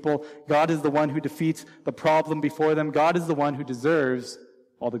delivers the people. God is the one who defeats the problem before them. God is the one who deserves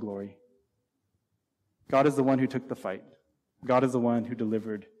all the glory. God is the one who took the fight. God is the one who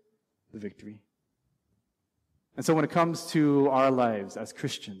delivered the victory. And so when it comes to our lives as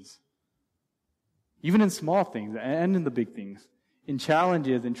Christians, even in small things and in the big things, in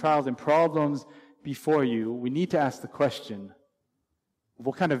challenges, in trials, and problems before you, we need to ask the question of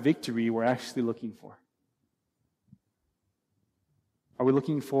what kind of victory we're actually looking for. Are we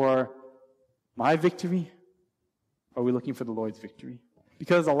looking for my victory? Or are we looking for the Lord's victory?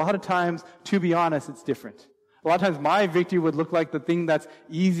 Because a lot of times, to be honest, it's different. A lot of times my victory would look like the thing that's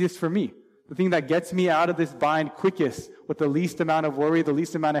easiest for me. The thing that gets me out of this bind quickest with the least amount of worry, the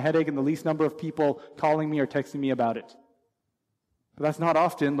least amount of headache, and the least number of people calling me or texting me about it. But that's not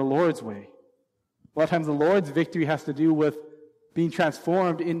often the Lord's way. A lot of times the Lord's victory has to do with being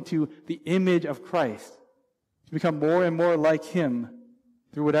transformed into the image of Christ, to become more and more like Him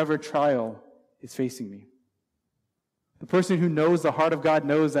through whatever trial is facing me. The person who knows the heart of God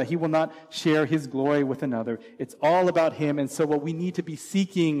knows that He will not share His glory with another. It's all about Him, and so what we need to be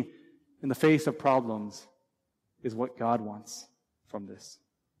seeking in the face of problems is what God wants from this.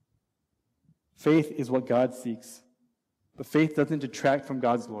 Faith is what God seeks. But faith doesn't detract from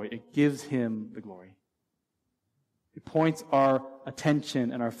God's glory. It gives Him the glory. It points our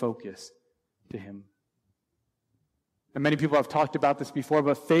attention and our focus to Him. And many people have talked about this before,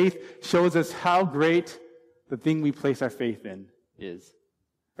 but faith shows us how great the thing we place our faith in is.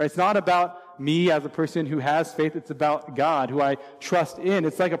 Right? It's not about me as a person who has faith. It's about God, who I trust in.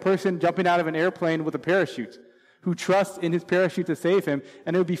 It's like a person jumping out of an airplane with a parachute, who trusts in his parachute to save him.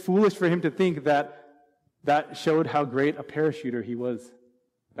 And it would be foolish for him to think that that showed how great a parachuter he was,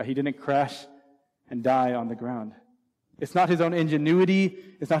 that he didn't crash and die on the ground. It's not his own ingenuity.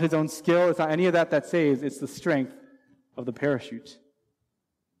 It's not his own skill. It's not any of that saves. It's the strength of the parachute.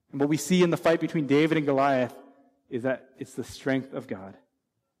 And what we see in the fight between David and Goliath is that it's the strength of God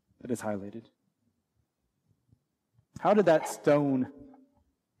that is highlighted. How did that stone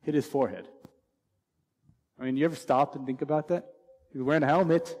hit his forehead? I mean, you ever stop and think about that? He was wearing a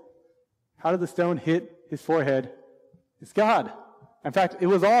helmet. How did the stone hit his forehead? It's God. In fact, it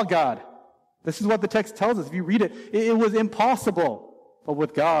was all God. This is what the text tells us. If you read it, it was impossible. But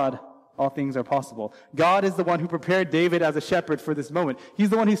with God, all things are possible. God is the one who prepared David as a shepherd for this moment. He's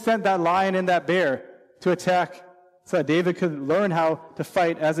the one who sent that lion and that bear to attack so that David could learn how to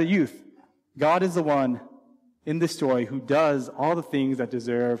fight as a youth. God is the one in this story who does all the things that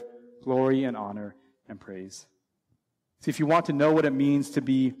deserve glory and honor and praise. See, if you want to know what it means to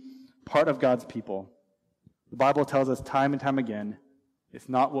be part of God's people, the Bible tells us time and time again, it's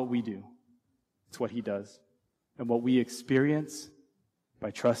not what we do. It's what He does and what we experience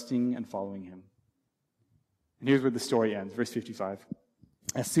by trusting and following Him. And here's where the story ends, verse 55.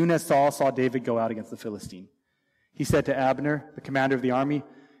 As soon as Saul saw David go out against the Philistine, he said to Abner, the commander of the army,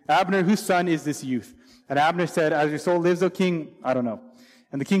 "Abner, whose son is this youth?" And Abner said, "As your soul lives, O king, I don't know."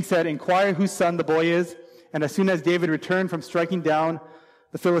 And the king said, "Inquire whose son the boy is." And as soon as David returned from striking down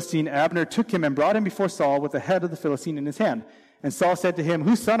the Philistine, Abner took him and brought him before Saul with the head of the Philistine in his hand. And Saul said to him,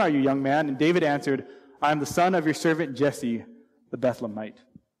 "Whose son are you, young man?" And David answered, "I am the son of your servant Jesse, the Bethlehemite."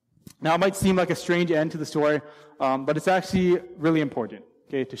 Now, it might seem like a strange end to the story, but it's actually really important,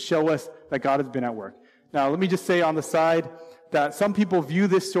 okay, to show us that God has been at work. Now, let me just say on the side that some people view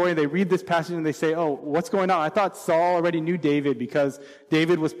this story, they read this passage and they say, "Oh, what's going on? I thought Saul already knew David because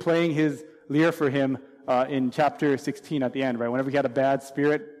David was playing his lyre for him in chapter 16 at the end, right? Whenever he had a bad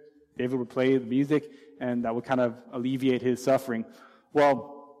spirit, David would play the music and that would kind of alleviate his suffering."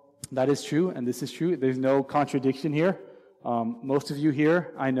 Well, that is true, and this is true. There's no contradiction here. Most of you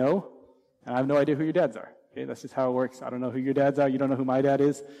here, I know, and I have no idea who your dads are. Okay, that's just how it works. I don't know who your dads are. You don't know who my dad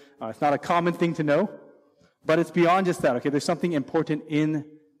is. It's not a common thing to know, but it's beyond just that. Okay, there's something important in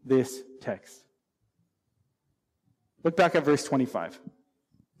this text. Look back at verse 25.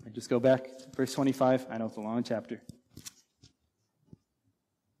 Just go back to verse 25. I know it's a long chapter.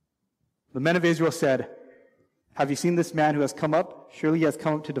 The men of Israel said, "Have you seen this man who has come up? Surely he has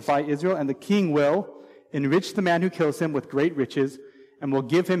come up to defy Israel, and the king will enrich the man who kills him with great riches, and will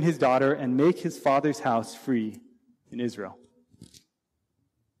give him his daughter and make his father's house free in Israel."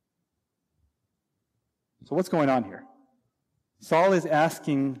 So what's going on here? Saul is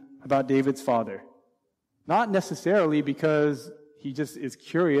asking about David's father, not necessarily because he just is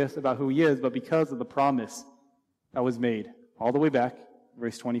curious about who he is, but because of the promise that was made all the way back,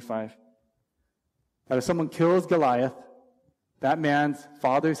 verse 25, that if someone kills Goliath, that man's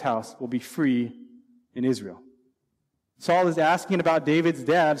father's house will be free in Israel. Saul is asking about David's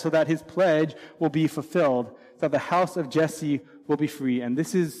dad so that his pledge will be fulfilled, so that the house of Jesse will be free. And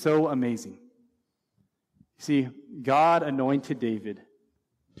this is so amazing. See, God anointed David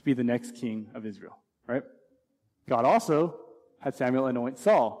to be the next king of Israel, right? God also had Samuel anoint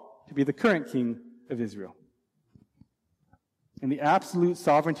Saul to be the current king of Israel. In the absolute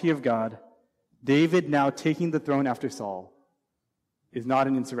sovereignty of God, David now taking the throne after Saul is not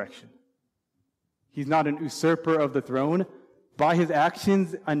an insurrection. He's not an usurper of the throne. By his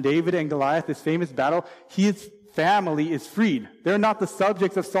actions on David and Goliath, this famous battle, his family is freed. They're not the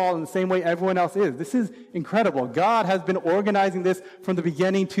subjects of Saul in the same way everyone else is. This is incredible. God has been organizing this from the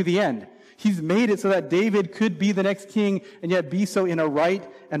beginning to the end. He's made it so that David could be the next king and yet be so in a right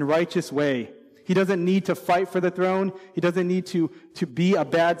and righteous way. He doesn't need to fight for the throne. He doesn't need to be a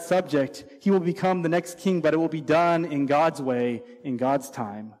bad subject. He will become the next king, but it will be done in God's way, in God's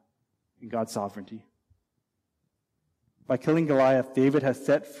time, in God's sovereignty. By killing Goliath, David has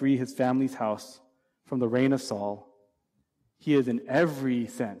set free his family's house from the reign of Saul. He is in every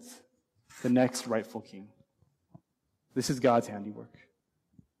sense the next rightful king. This is God's handiwork.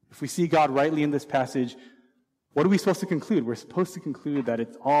 If we see God rightly in this passage, what are we supposed to conclude? We're supposed to conclude that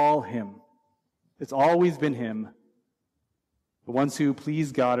it's all him. It's always been him. The ones who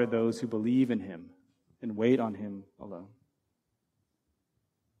please God are those who believe in him and wait on him alone.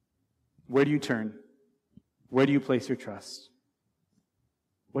 Where do you turn? Where do you place your trust?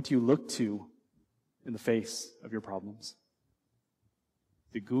 What do you look to in the face of your problems?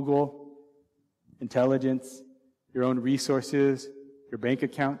 Is it Google, intelligence, your own resources, your bank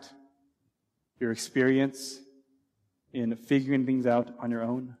account, your experience in figuring things out on your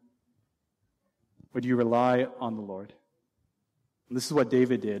own? Or do you rely on the Lord? And this is what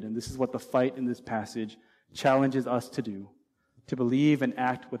David did, and this is what the fight in this passage challenges us to do, to believe and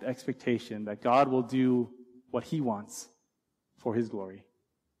act with expectation that God will do what he wants for his glory,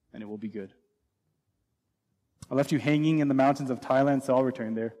 and it will be good. I left you hanging in the mountains of Thailand, so I'll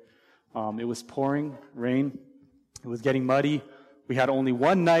return there. It was pouring rain. It was getting muddy. We had only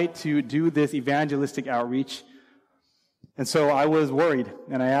one night to do this evangelistic outreach. And so I was worried,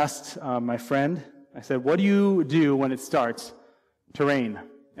 and I asked my friend, I said, "What do you do when it starts to rain?"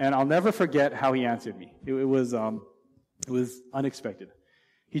 And I'll never forget how he answered me. It was unexpected.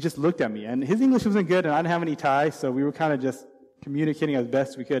 He just looked at me, and his English wasn't good, and I didn't have any Thai, so we were kind of just communicating as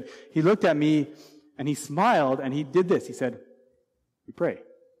best we could. He looked at me, and he smiled, and he did this. He said, "We pray."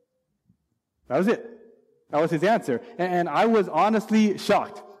 That was it. That was his answer. And I was honestly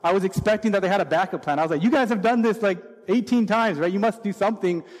shocked. I was expecting that they had a backup plan. I was like, "You guys have done this like 18 times, right? You must do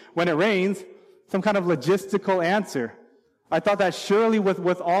something when it rains." Some kind of logistical answer. I thought that surely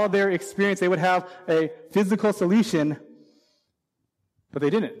with all their experience, they would have a physical solution. But they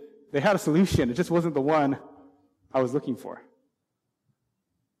didn't. They had a solution. It just wasn't the one I was looking for.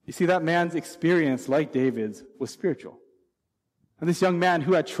 You see, that man's experience, like David's, was spiritual. And this young man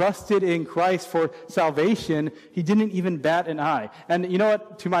who had trusted in Christ for salvation, he didn't even bat an eye. And you know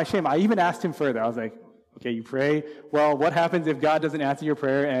what? To my shame, I even asked him further. I was like, "Okay, you pray. Well, what happens if God doesn't answer your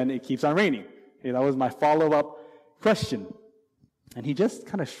prayer and it keeps on raining?" Okay, that was my follow-up question. And he just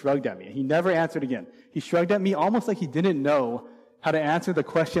kind of shrugged at me. He never answered again. He shrugged at me almost like he didn't know how to answer the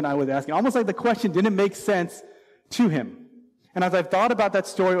question I was asking. Almost like the question didn't make sense to him. And as I've thought about that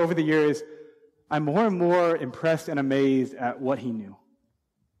story over the years, I'm more and more impressed and amazed at what he knew.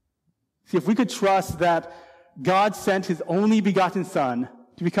 See, if we could trust that God sent his only begotten Son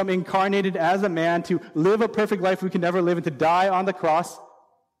to become incarnated as a man, to live a perfect life we could never live, and to die on the cross,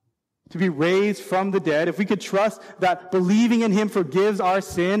 to be raised from the dead, if we could trust that believing in him forgives our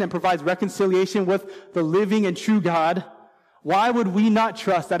sin and provides reconciliation with the living and true God, why would we not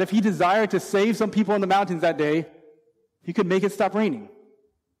trust that if he desired to save some people in the mountains that day, he could make it stop raining?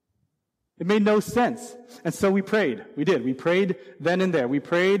 It made no sense. And so we prayed. We did. We prayed then and there. We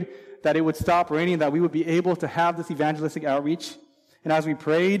prayed that it would stop raining, that we would be able to have this evangelistic outreach. And as we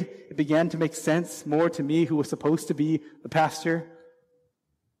prayed, it began to make sense more to me, who was supposed to be the pastor.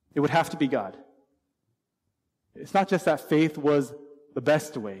 It would have to be God. It's not just that faith was the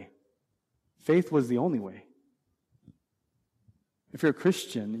best way. Faith was the only way. If you're a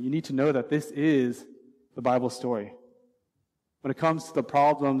Christian, you need to know that this is the Bible story. When it comes to the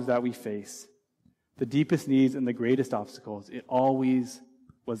problems that we face, the deepest needs and the greatest obstacles, it always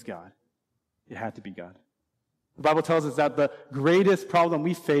was God. It had to be God. The Bible tells us that the greatest problem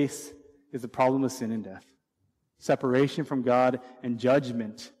we face is the problem of sin and death. Separation from God and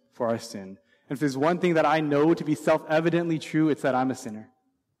judgment for our sin. And if there's one thing that I know to be self-evidently true, it's that I'm a sinner.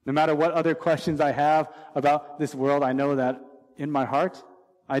 No matter what other questions I have about this world, I know that in my heart,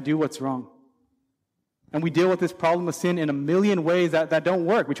 I do what's wrong. And we deal with this problem of sin in a million ways that don't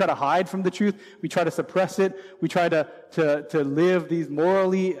work. We try to hide from the truth. We try to suppress it. We try to live these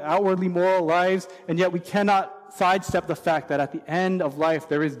outwardly moral lives. And yet we cannot sidestep the fact that at the end of life,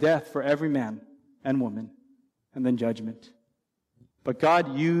 there is death for every man and woman, and then judgment. But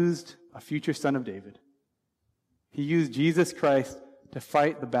God used a future son of David. He used Jesus Christ to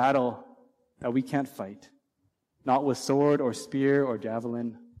fight the battle that we can't fight. Not with sword or spear or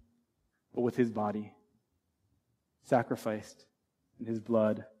javelin, but with his body, sacrificed, and his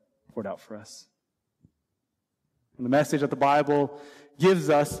blood poured out for us. And the message that the Bible gives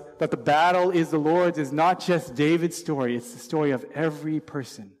us, that the battle is the Lord's, is not just David's story. It's the story of every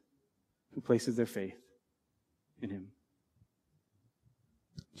person who places their faith in him.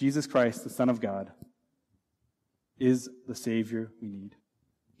 Jesus Christ, the Son of God, is the Savior we need.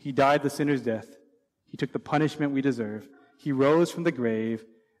 He died the sinner's death. He took the punishment we deserve. He rose from the grave,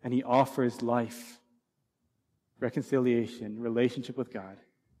 and he offers life, reconciliation, relationship with God,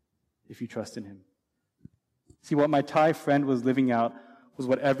 if you trust in him. See, what my Thai friend was living out was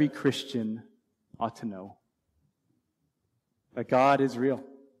what every Christian ought to know. That God is real.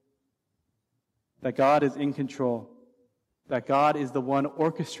 That God is in control. That God is the one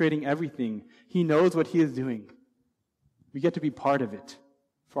orchestrating everything. He knows what he is doing. We get to be part of it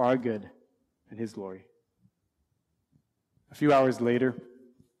for our good and his glory. A few hours later,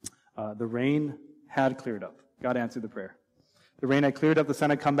 the rain had cleared up. God answered the prayer. The rain had cleared up. The sun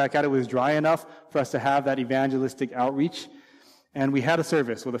had come back out. It was dry enough for us to have that evangelistic outreach. And we had a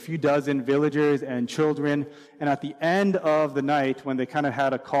service with a few dozen villagers and children. And at the end of the night, when they kind of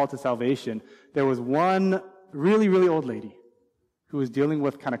had a call to salvation, there was one really, really old lady who was dealing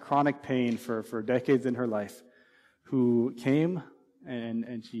with kind of chronic pain for decades in her life, who came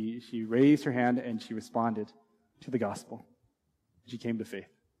and she raised her hand and she responded to the gospel. She came to faith.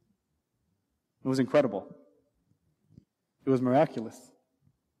 It was incredible. It was miraculous.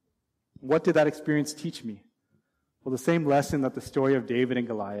 What did that experience teach me? Well, the same lesson that the story of David and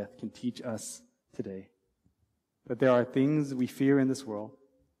Goliath can teach us today. That there are things we fear in this world,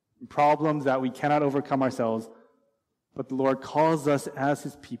 problems that we cannot overcome ourselves, but the Lord calls us as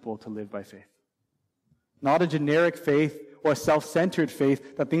his people to live by faith. Not a generic faith or a self-centered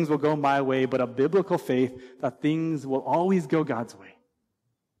faith that things will go my way, but a biblical faith that things will always go God's way.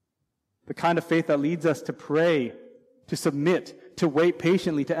 The kind of faith that leads us to pray, to submit, to wait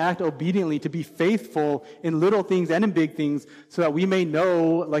patiently, to act obediently, to be faithful in little things and in big things, so that we may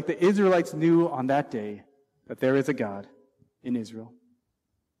know, like the Israelites knew on that day, that there is a God in Israel.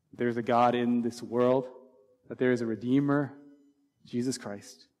 There is a God in this world, that there is a Redeemer, Jesus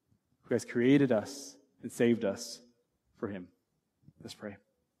Christ, who has created us and saved us for him. Let's pray.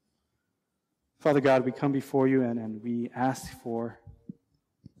 Father God, we come before you and we ask for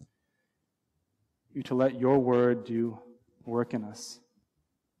you to let your word do work in us.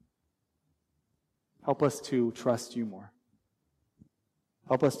 Help us to trust you more.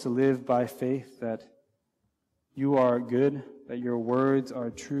 Help us to live by faith that you are good, that your words are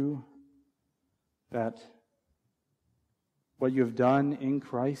true, that what you have done in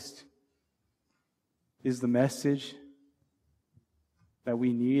Christ is the message that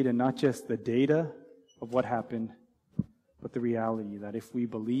we need, and not just the data of what happened, but the reality that if we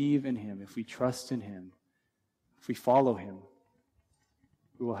believe in him, if we trust in him, if we follow him,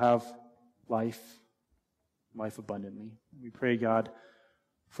 we will have life abundantly. We pray, God,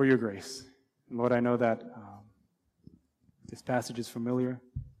 for your grace. And Lord, I know that this passage is familiar.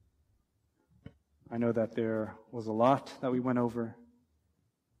 I know that there was a lot that we went over.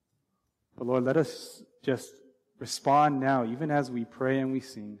 But Lord, let us just respond now, even as we pray and we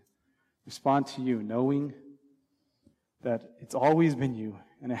sing. Respond to you, knowing that it's always been you,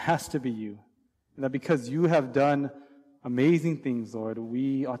 and it has to be you. And that because you have done amazing things, Lord,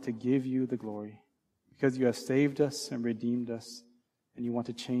 we ought to give you the glory. Because you have saved us and redeemed us, and you want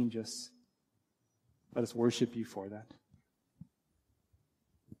to change us. Let us worship you for that.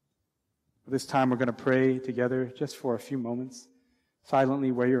 This time we're going to pray together just for a few moments,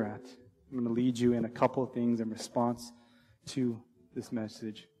 silently where you're at. I'm going to lead you in a couple of things in response to this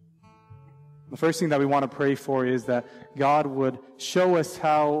message. The first thing that we want to pray for is that God would show us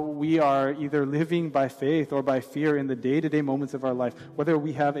how we are either living by faith or by fear in the day-to-day moments of our life, whether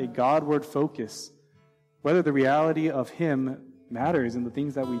we have a Godward focus, whether the reality of Him matters in the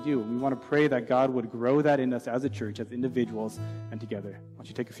things that we do. We want to pray that God would grow that in us as a church, as individuals, and together. Why don't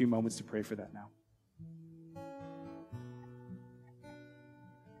you take a few moments to pray for that now?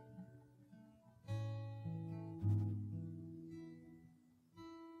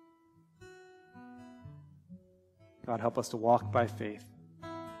 God, help us to walk by faith.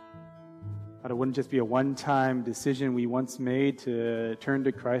 God, it wouldn't just be a one-time decision we once made to turn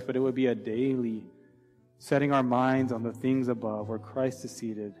to Christ, but it would be a daily setting our minds on the things above where Christ is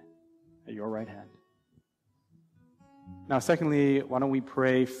seated at your right hand. Now, secondly, why don't we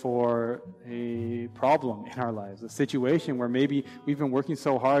pray for a problem in our lives, a situation where maybe we've been working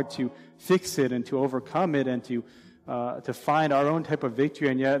so hard to fix it and to overcome it and to find our own type of victory,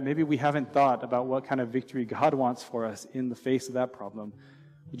 and yet maybe we haven't thought about what kind of victory God wants for us in the face of that problem.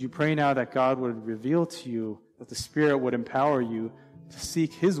 Would you pray now that God would reveal to you, that the Spirit would empower you to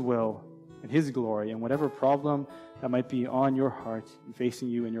seek His will and His glory and whatever problem that might be on your heart and facing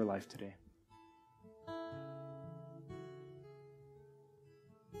you in your life today.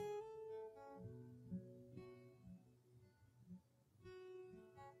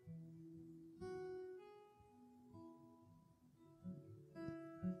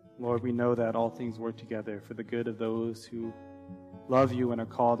 Lord, we know that all things work together for the good of those who love you and are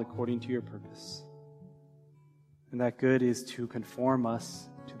called according to your purpose. And that good is to conform us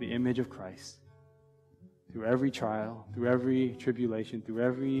to the image of Christ through every trial, through every tribulation, through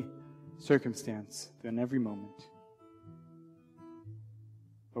every circumstance, in every moment.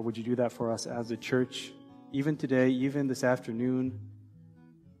 But would you do that for us as a church, even today, even this afternoon?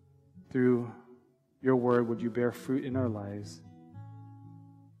 Through your word, would you bear fruit in our lives?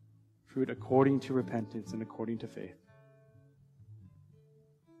 Fruit according to repentance and according to faith.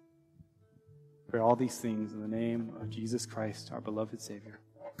 Pray all these things in the name of Jesus Christ, our beloved Savior.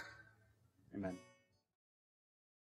 Amen.